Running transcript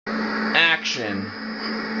action.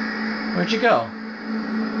 Where'd you go?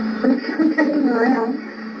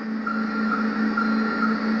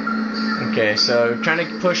 Okay, so trying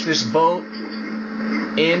to push this boat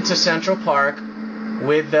into Central Park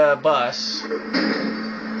with the bus.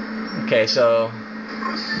 Okay, so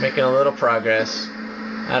making a little progress.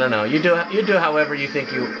 I don't know. You do however you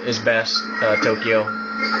think is best, Tokyo.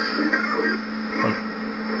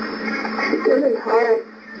 It's really hard.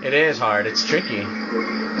 It is hard. It's tricky.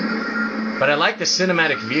 But I like the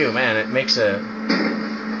cinematic view, man. It makes a...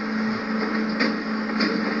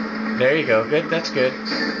 There you go. Good. That's good.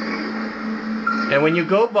 And when you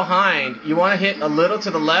go behind, you want to hit a little to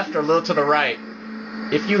the left or a little to the right.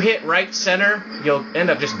 If you hit right center, you'll end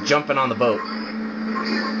up just jumping on the boat.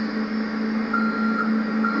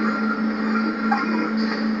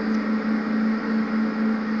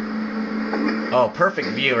 Oh, perfect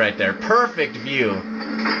view right there. Perfect view.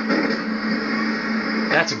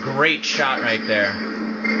 That's a great shot right there.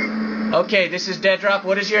 Okay, this is Dead Drop.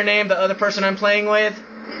 What is your name, the other person I'm playing with?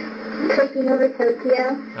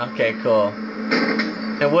 Tokyo. Okay, cool.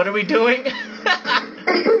 And what are we doing? Pushing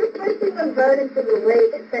the boat into the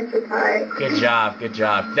lake at Central Park. Good job, good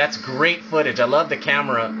job. That's great footage. I love the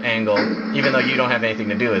camera angle, even though you don't have anything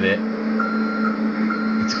to do with it.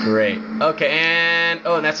 It's great. Okay, and...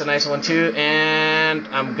 Oh, and that's a nice one too. And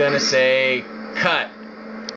I'm gonna say cut.